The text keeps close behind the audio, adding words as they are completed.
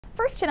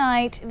First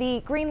tonight,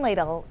 the Green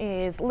Ladle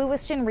is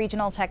Lewiston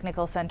Regional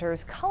Technical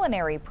Center's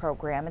culinary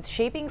program. It's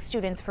shaping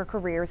students for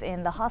careers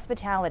in the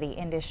hospitality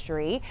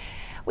industry.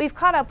 We've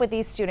caught up with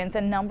these students a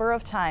number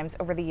of times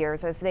over the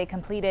years as they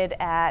completed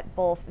at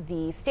both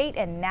the state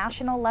and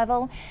national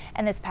level.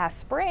 And this past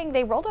spring,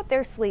 they rolled up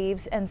their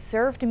sleeves and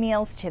served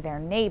meals to their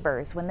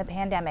neighbors when the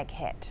pandemic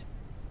hit.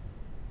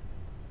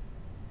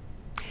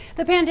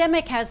 The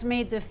pandemic has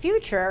made the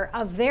future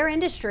of their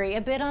industry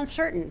a bit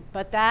uncertain,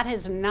 but that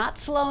is not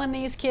slowing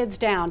these kids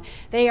down.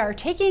 They are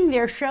taking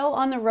their show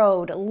on the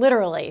road,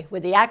 literally,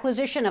 with the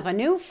acquisition of a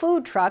new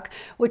food truck,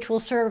 which will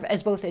serve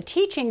as both a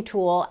teaching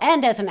tool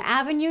and as an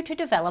avenue to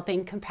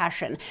developing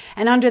compassion.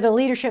 And under the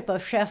leadership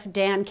of Chef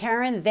Dan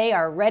Karen, they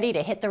are ready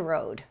to hit the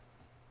road.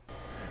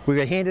 We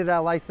got handed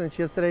our license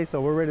yesterday,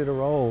 so we're ready to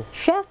roll.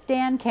 Chef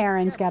Dan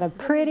Karen's got a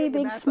pretty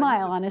big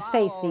smile on his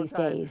face these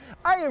days.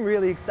 I am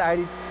really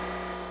excited.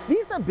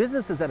 These are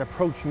businesses that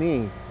approach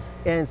me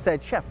and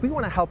said, Chef, we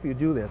want to help you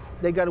do this.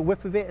 They got a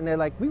whiff of it and they're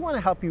like, we want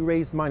to help you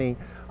raise money.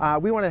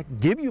 We want to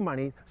give you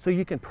money so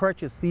you can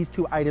purchase these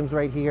two items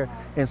right here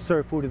and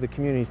serve food to the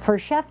community. For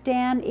Chef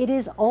Dan, it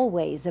is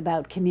always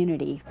about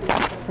community.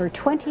 For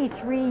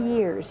 23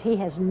 years, he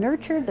has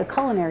nurtured the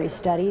culinary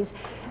studies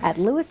at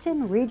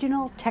Lewiston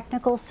Regional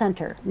Technical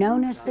Center,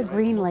 known as the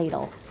Green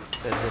Ladle.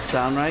 Does this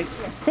sound right?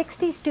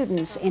 60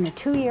 students in a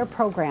 2-year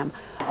program,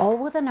 all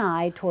with an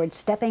eye towards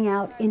stepping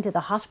out into the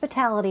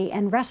hospitality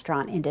and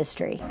restaurant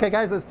industry. Okay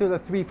guys, let's do the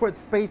 3-foot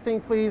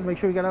spacing, please. Make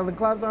sure we got all the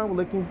gloves on, we're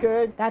looking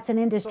good. That's an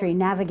industry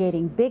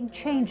navigating big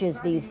changes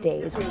these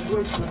days,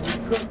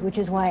 which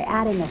is why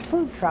adding a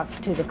food truck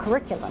to the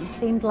curriculum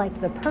seemed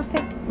like the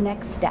perfect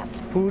next step.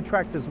 Food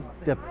trucks is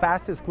the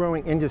fastest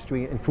growing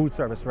industry in food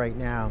service right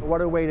now.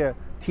 What a way to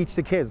teach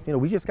the kids. You know,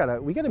 we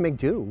gotta make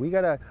do. We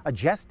gotta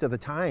adjust to the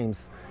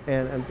times,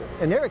 and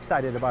they're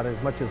excited about it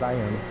as much as I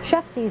am.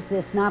 Chef sees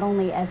this not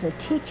only as a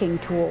teaching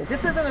tool,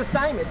 this is an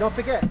assignment, don't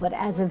forget, but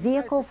as a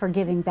vehicle for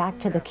giving back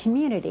to the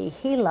community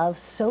he loves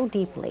so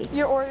deeply.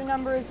 Your order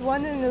number is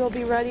 1 and it'll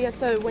be ready at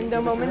the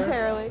window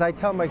momentarily. As I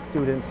tell my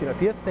students, you know,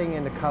 if you're staying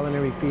in the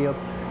culinary field,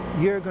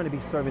 you're going to be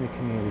serving the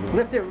community.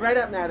 Lift it right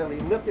up, Natalie.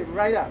 Lift it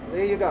right up.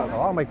 There you go.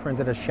 All my friends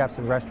that are chefs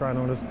and restaurant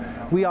owners,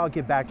 we all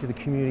give back to the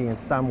community in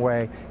some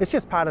way. It's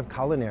just part of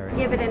culinary.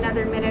 Give it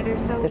another minute or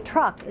so. The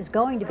truck is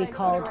going to be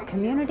called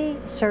Community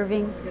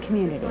Serving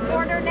Community.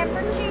 Order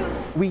number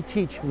 2. We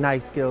teach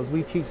knife skills,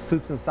 we teach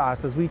soups and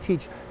sauces, we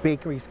teach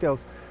bakery skills.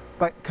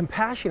 But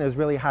compassion is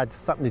really hard,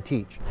 something to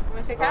teach. You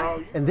want to take that?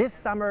 And this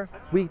summer,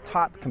 we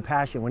taught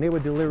compassion when they were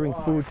delivering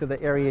food to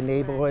the area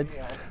neighborhoods.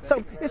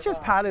 So it's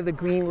just part of the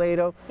Green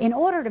Ladle. In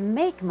order to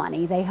make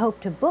money, they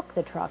hope to book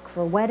the truck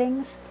for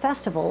weddings,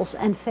 festivals,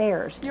 and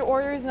fairs. Your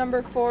order is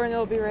number 4 and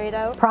it'll be right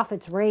out.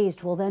 Profits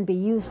raised will then be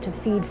used to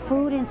feed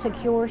food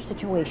insecure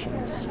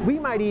situations. We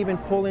might even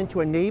pull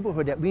into a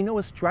neighborhood that we know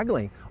is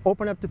struggling,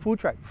 open up the food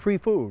truck, free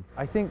food.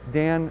 I think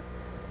Dan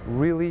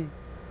really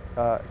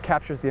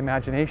captures the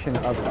imagination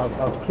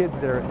of kids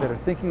that are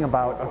thinking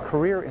about a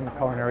career in the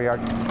culinary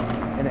arts,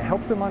 and it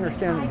helps them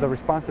understand the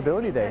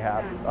responsibility they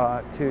have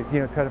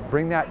to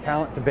bring that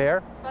talent to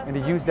bear and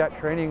to use that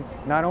training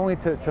not only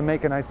to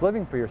make a nice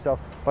living for yourself,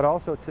 but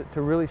also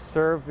to really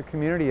serve the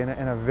community in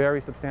a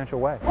very substantial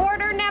way.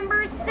 Order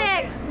number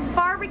 6,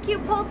 barbecue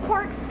pulled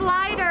pork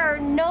slider,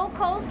 no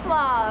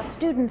coleslaw.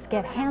 Students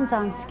get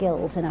hands-on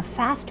skills in a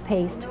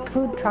fast-paced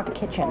food truck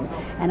kitchen,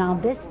 and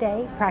on this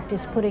day,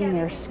 practice putting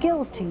their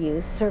skills to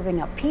use,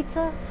 serving up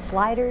pizza,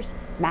 sliders,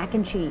 mac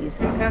and cheese,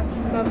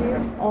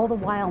 all the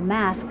while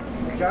masked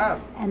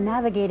and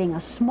navigating a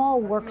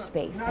small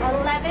workspace.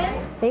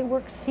 11. They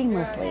work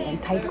seamlessly in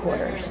tight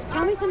quarters.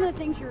 Tell me some of the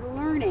things you're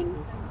learning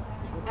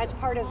as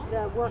part of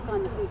the work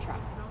on the food truck.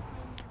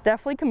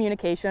 Definitely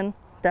communication.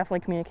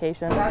 Definitely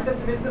communication.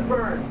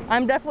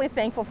 I'm definitely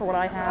thankful for what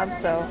I have,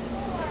 so,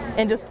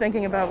 and just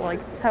thinking about like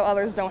how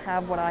others don't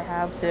have what I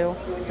have too.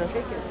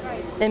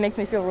 It makes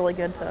me feel really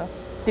good to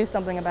do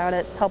something about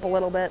it, help a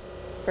little bit,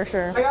 for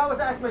sure. I always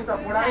ask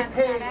myself, would I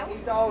pay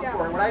 $8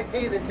 for it? Would I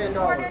pay the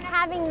 $10?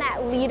 Having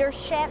that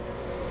leadership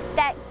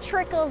that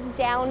trickles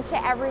down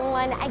to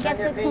everyone, I guess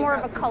it's more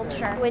of a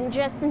culture. When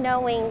just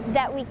knowing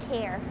that we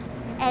care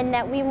and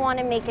that we want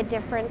to make a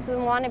difference, we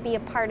want to be a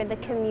part of the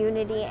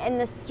community, and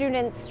the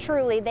students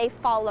truly, they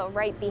follow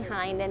right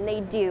behind, and they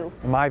do.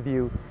 In my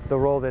view, the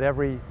role that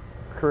every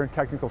current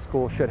technical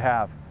school should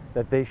have,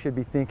 that they should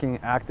be thinking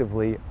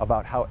actively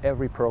about how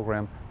every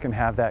program can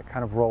have that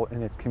kind of role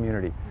in its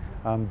community.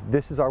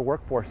 This is our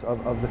workforce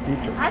of the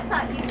future. I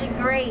thought you did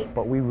great.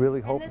 But we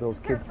really hope those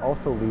kids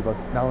also leave us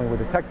not only with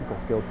the technical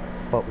skills,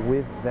 but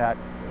with that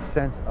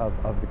sense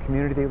of the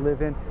community they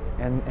live in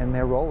and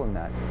their role in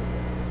that.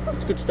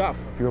 It's good stuff.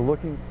 If you're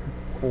looking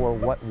for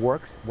what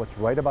works, what's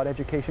right about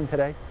education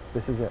today,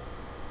 this is it.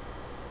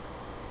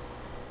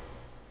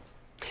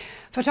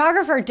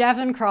 Photographer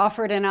Devin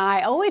Crawford and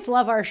I always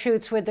love our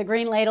shoots with the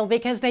Green Ladle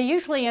because they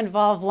usually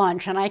involve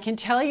lunch, and I can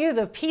tell you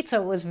the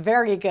pizza was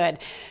very good.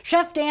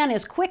 Chef Dan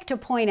is quick to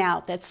point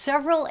out that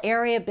several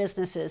area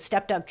businesses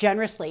stepped up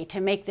generously to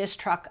make this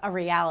truck a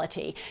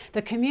reality.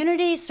 The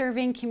community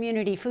serving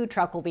community food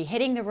truck will be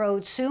hitting the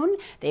road soon.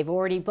 They've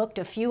already booked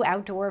a few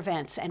outdoor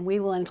events, and we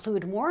will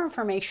include more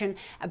information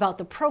about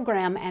the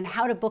program and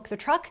how to book the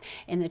truck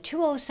in the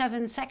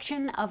 207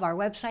 section of our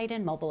website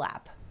and mobile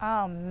app.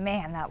 Oh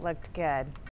man, that looked good.